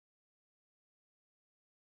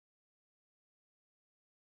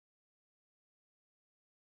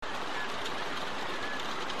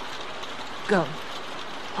go.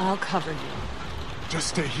 I'll cover you. Just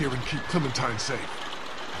stay here and keep Clementine safe.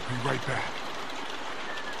 I'll be right back.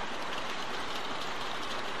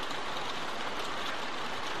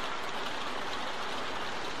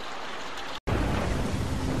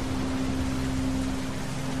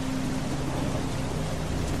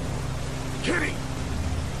 Kitty!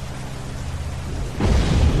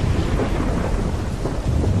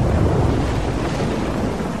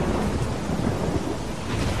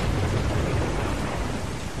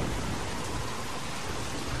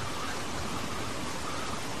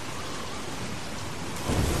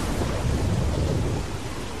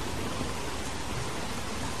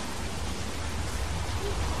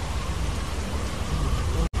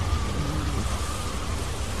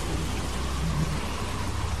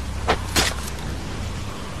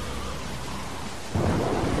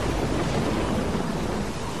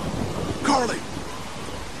 Carly!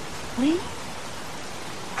 Lee?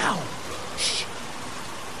 Ow! Shh!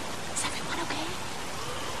 Is everyone okay?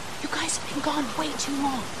 You guys have been gone way too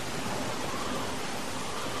long.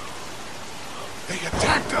 They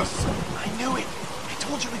attacked us! I knew it. I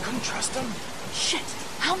told you we couldn't trust them. Shit!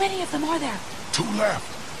 How many of them are there? 2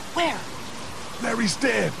 left. Where? Larry's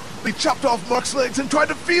dead. They chopped off Mark's legs and tried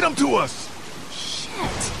to feed him to us.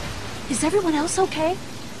 Shit! Is everyone else okay?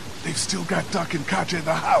 They've still got Duck and Katja in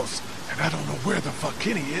the house, and I don't know where the fuck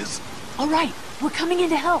Kenny is. All right, we're coming in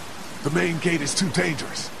to help. The main gate is too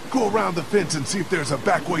dangerous. Go around the fence and see if there's a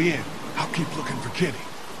back way in. I'll keep looking for Kenny.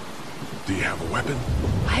 Do you have a weapon?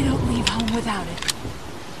 I don't leave home without it.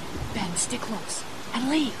 Ben, stick close. And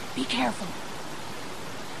Lee, be careful.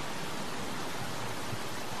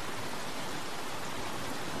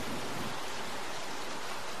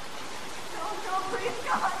 No, please,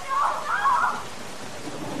 God, no!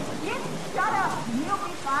 Yes, shut up. You'll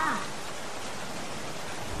be fine.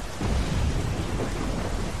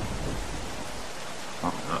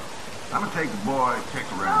 I'm gonna take the boy, check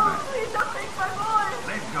No, around there. please don't take my boy.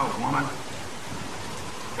 Let's go, woman.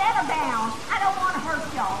 Settle down. I don't want to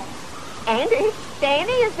hurt y'all. Andy?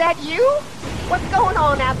 Danny, is that you? What's going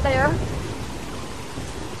on out there?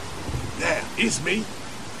 Yeah, it's me.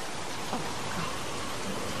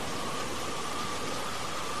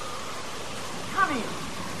 Come here.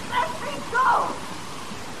 Let me go.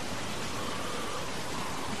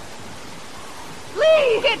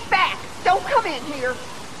 Lee, get back! Don't come in here.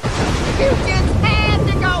 You just had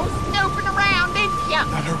to go snooping around, didn't you?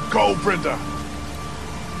 Let her go, Brenda.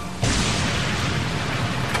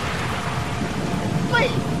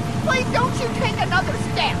 Please don't you take another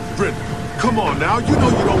step. Brenda, come on now. You know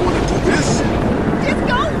you don't want to do this. Just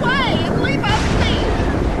go away and leave us be.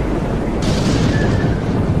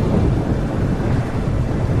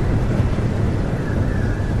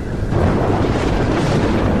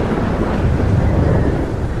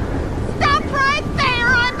 Stop right there,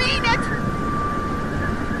 I mean it.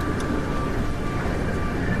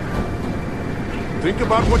 Think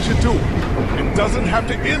about what you're doing. It doesn't have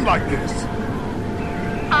to end like this.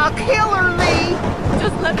 I'll kill her, Lee.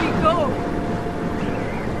 Just let me go.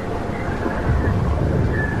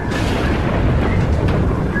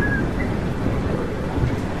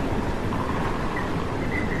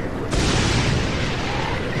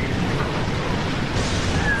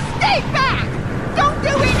 Stay back! Don't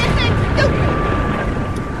do anything stupid!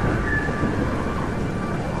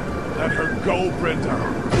 Let her go, Brenda.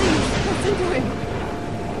 Listen to him.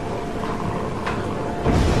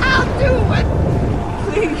 I'll do it!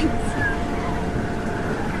 Please.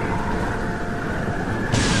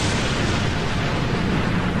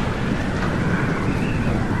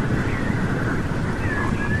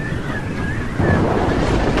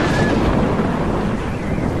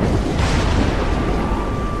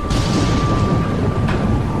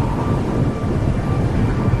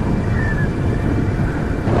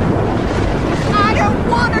 I don't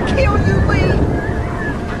want to kill you, Lee!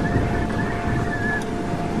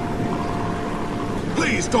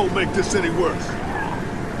 Please don't make this any worse.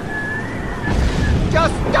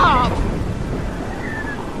 Just stop!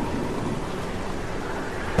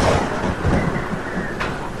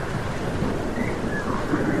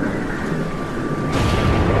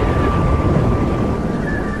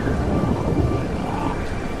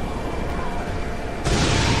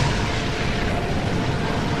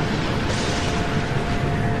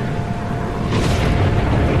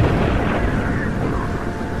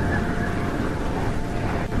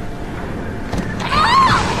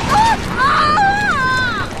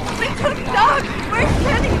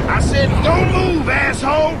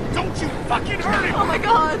 Fucking hurt him! Oh my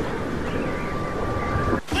god!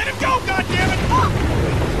 Let him go, goddammit!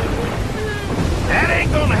 That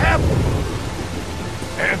ain't gonna happen!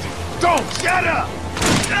 Andy, don't! Oh, shut up!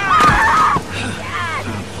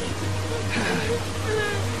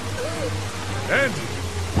 Andy!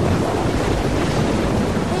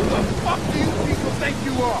 Who the fuck do you people think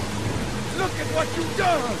you are? Look at what you've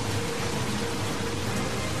done!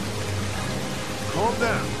 Calm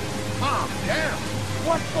down. Calm down.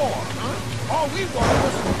 What for, huh? All we wanted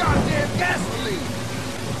was some goddamn gasoline.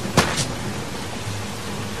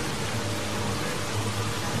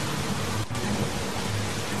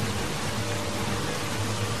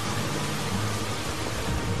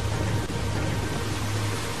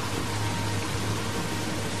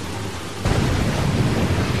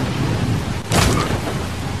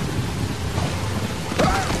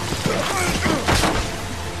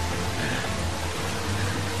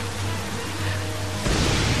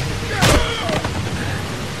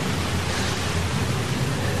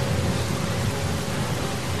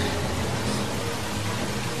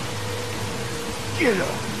 Get up!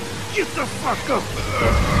 Get the fuck up!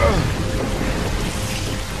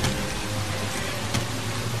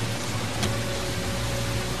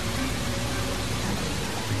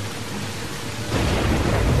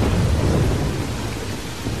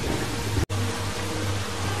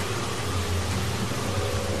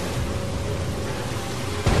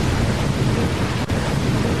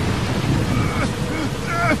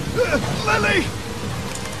 Lily!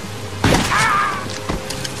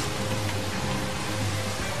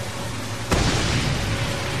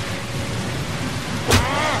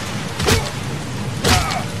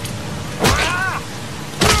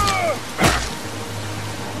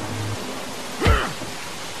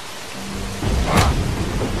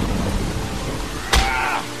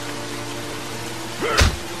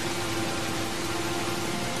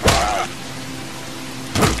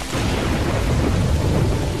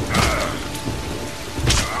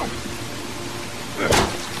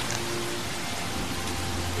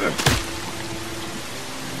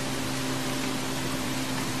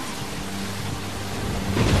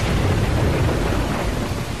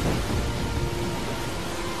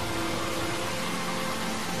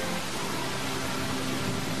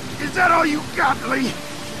 Is that all you got, Lee?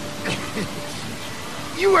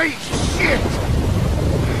 You ain't shit!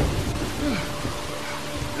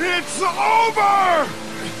 It's over!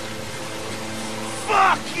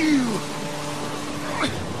 Fuck you!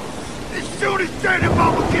 As soon as Dad and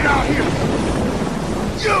Mama get out here,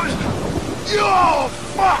 you're all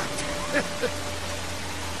fucked!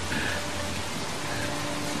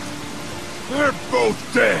 They're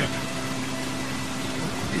both dead!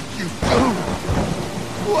 What did you do?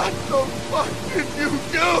 What the fuck did you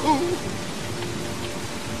do?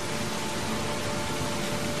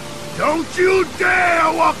 Don't you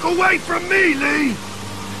dare walk away from me, Lee!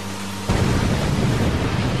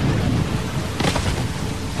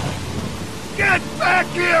 Get back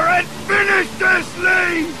here and finish this,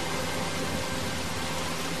 Lee!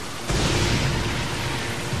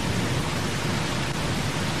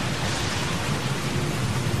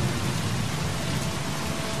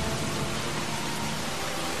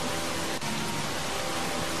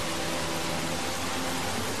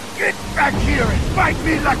 Get back here and fight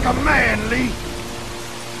me like a man, Lee!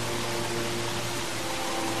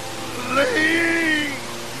 Lee!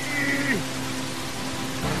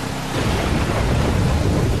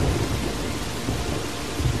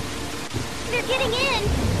 They're getting in!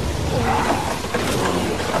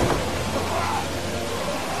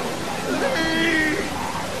 Lee!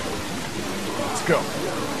 Let's go.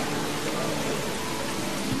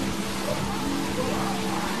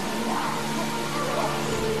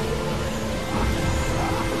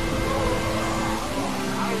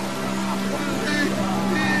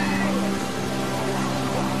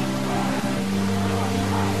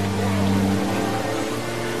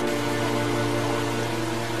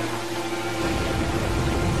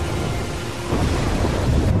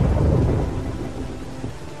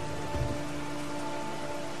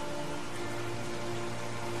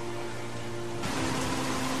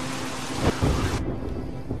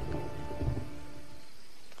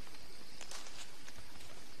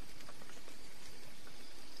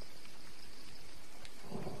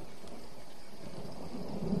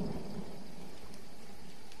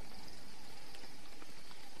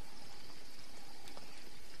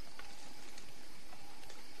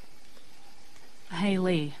 Hey,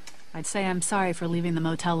 Lee. I'd say I'm sorry for leaving the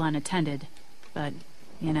motel unattended, but,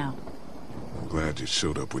 you know. I'm glad you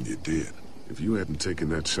showed up when you did. If you hadn't taken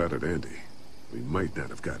that shot at Andy, we might not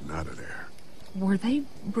have gotten out of there. Were they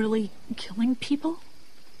really killing people?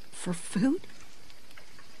 For food?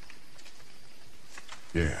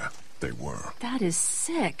 Yeah, they were. That is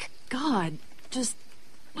sick. God, just...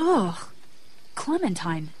 ugh.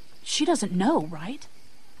 Clementine, She doesn't know, right?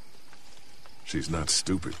 She's not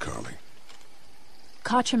stupid, Carly.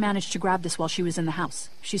 Katja managed to grab this while she was in the house.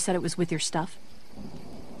 She said it was with your stuff.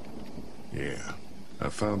 Yeah. I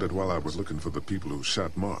found it while I was looking for the people who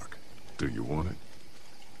shot Mark. Do you want it?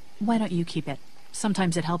 Why don't you keep it?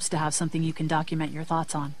 Sometimes it helps to have something you can document your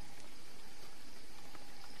thoughts on.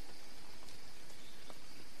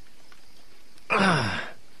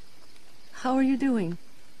 How are you doing?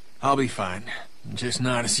 I'll be fine. Just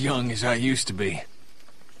not as young as I used to be.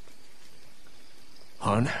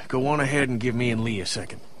 Hon, go on ahead and give me and Lee a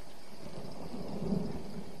second.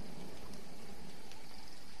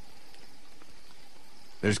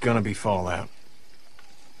 There's gonna be fallout.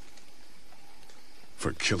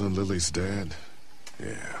 For killing Lily's dad?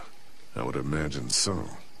 Yeah, I would imagine so.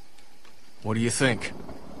 What do you think?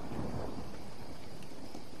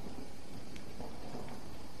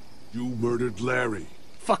 You murdered Larry.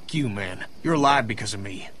 Fuck you, man. You're alive because of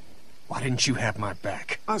me. Why didn't you have my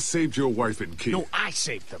back? I saved your wife and kid. No, I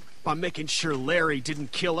saved them by making sure Larry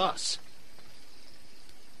didn't kill us.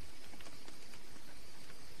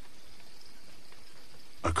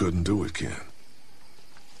 I couldn't do it, Ken.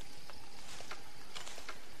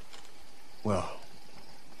 Well,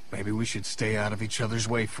 maybe we should stay out of each other's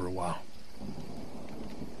way for a while.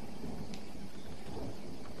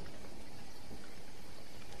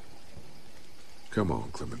 Come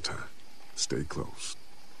on, Clementine. Stay close.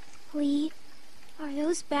 Lee, are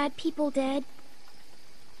those bad people dead?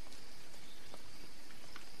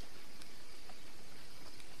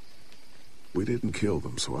 We didn't kill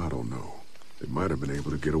them, so I don't know. They might have been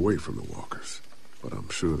able to get away from the walkers, but I'm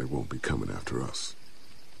sure they won't be coming after us.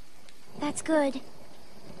 That's good.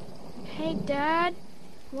 Hey, Dad,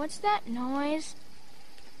 what's that noise?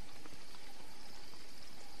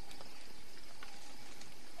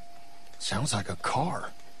 Sounds like a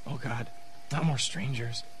car. Oh God, not more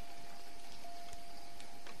strangers.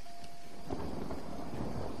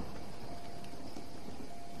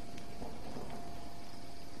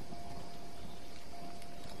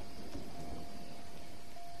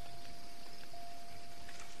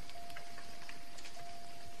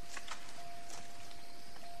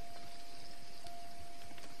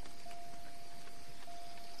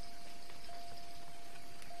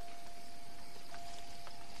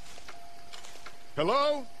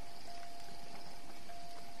 Hello?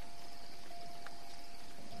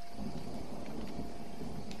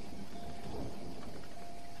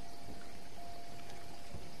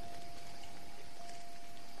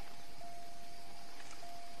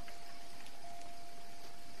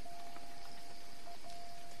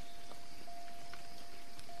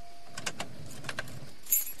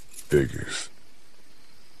 Figures.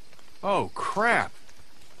 Oh, crap.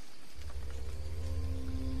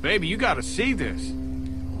 Baby, you gotta see this.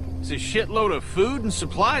 It's a shitload of food and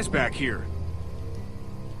supplies back here.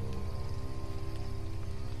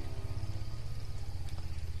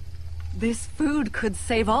 This food could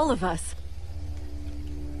save all of us.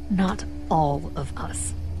 Not all of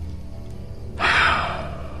us.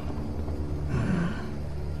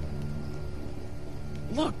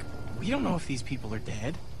 Look, we don't know if these people are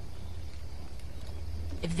dead.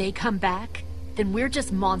 If they come back, then we're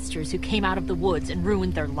just monsters who came out of the woods and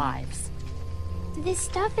ruined their lives. This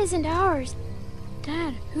stuff isn't ours.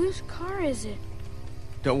 Dad, whose car is it?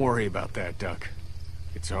 Don't worry about that, Duck.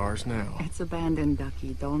 It's ours now. It's abandoned,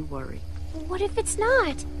 Ducky. Don't worry. What if it's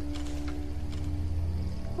not?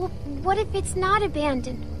 Well, what if it's not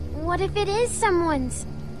abandoned? What if it is someone's?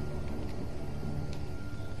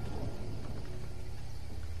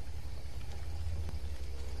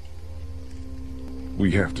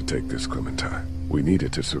 We have to take this, Clementine. We need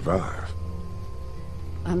it to survive.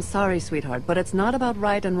 I'm sorry, sweetheart, but it's not about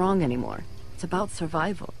right and wrong anymore. It's about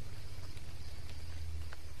survival.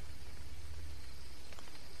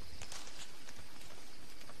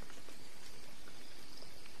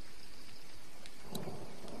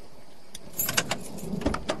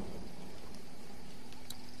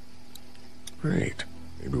 Great.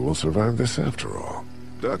 Maybe we'll survive this after all.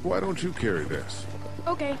 Duck, why don't you carry this?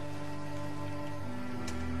 Okay.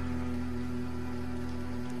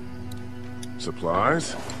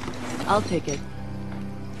 Supplies? I'll take it.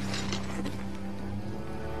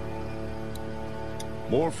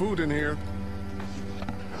 More food in here.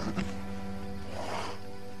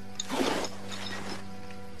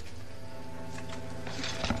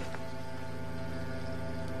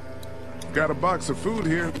 Got a box of food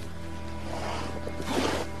here.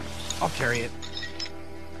 I'll carry it.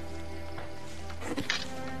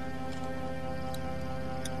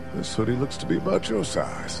 This hoodie looks to be about your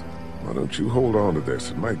size. Why don't you hold on to this?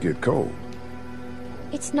 It might get cold.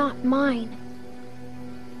 It's not mine.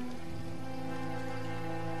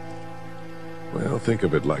 Well, think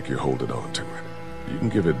of it like you're holding on to it. You can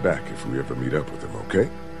give it back if we ever meet up with him, okay?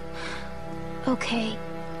 Okay.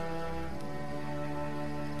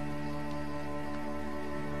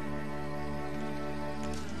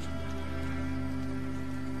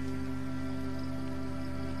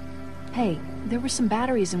 Hey, there were some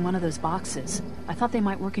batteries in one of those boxes. I thought they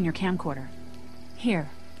might work in your camcorder. Here,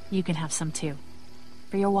 you can have some too.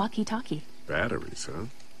 For your walkie-talkie. Batteries, huh?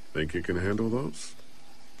 Think you can handle those?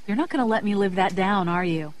 You're not gonna let me live that down, are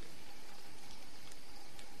you?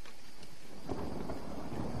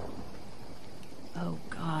 Oh,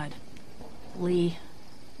 God. Lee,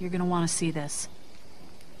 you're gonna want to see this.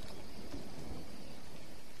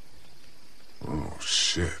 Oh,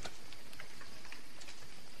 shit.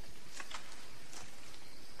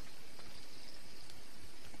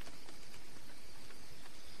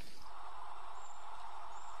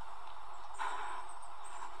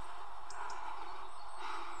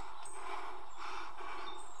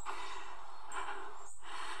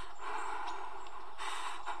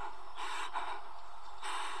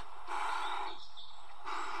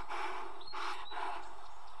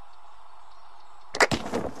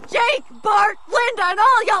 Jake, Bart, Linda, and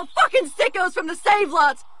all y'all fucking sickos from the save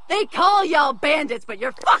lots. They call y'all bandits, but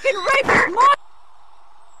you're fucking rapist.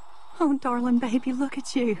 Oh, darling baby, look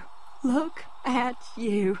at you. Look at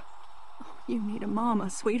you. Oh, you need a mama,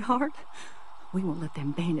 sweetheart. We won't let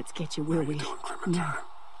them bandits get you, will we? No.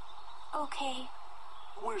 Okay.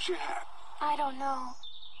 Where's your hat? I don't know.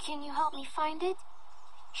 Can you help me find it?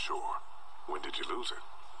 Sure. When did you lose it?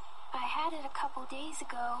 I had it a couple days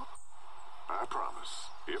ago. I promise.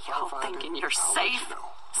 If Y'all I find thinking it, you're I'll safe? let you know.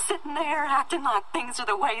 Sitting there acting like things are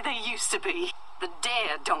the way they used to be. The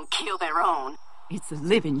dead don't kill their own. It's the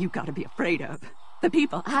living you gotta be afraid of. The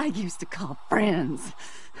people I used to call friends.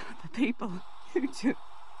 The people you do.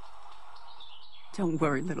 Don't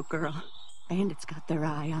worry, little girl. Bandits got their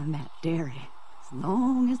eye on that dairy. As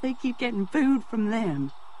long as they keep getting food from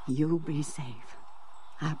them, you'll be safe.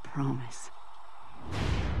 I promise.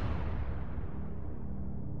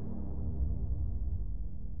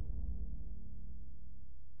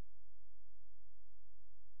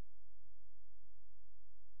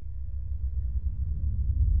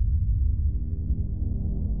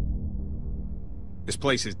 This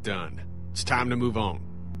place is done. It's time to move on.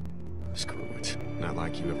 Screw it. Not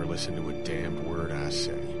like you ever listen to a damned word I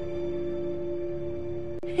say.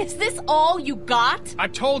 Is this all you got? I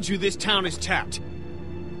told you this town is tapped.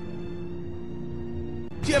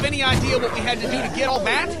 Do you have any idea what we had to do to get all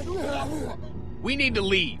that? We need to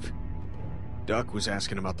leave. Duck was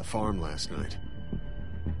asking about the farm last night.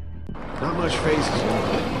 Not much phases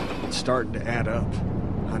in. It's starting to add up.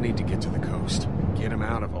 I need to get to the coast. Get him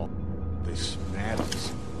out of all this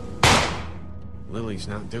madness. Lily's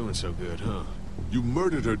not doing so good, huh? You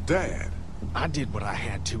murdered her dad. I did what I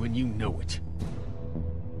had to, and you know it.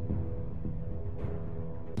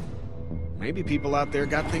 Maybe people out there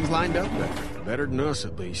got things lined up better. Better than us,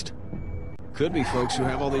 at least. Could be folks who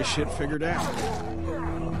have all this shit figured out.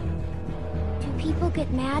 Do people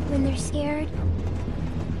get mad when they're scared?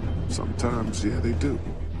 Sometimes, yeah, they do.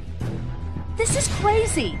 This is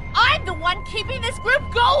crazy. I'm the one keeping this group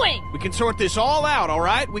going. We can sort this all out, all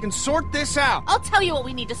right? We can sort this out. I'll tell you what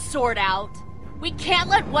we need to sort out. We can't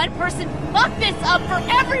let one person fuck this up for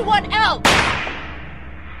everyone else.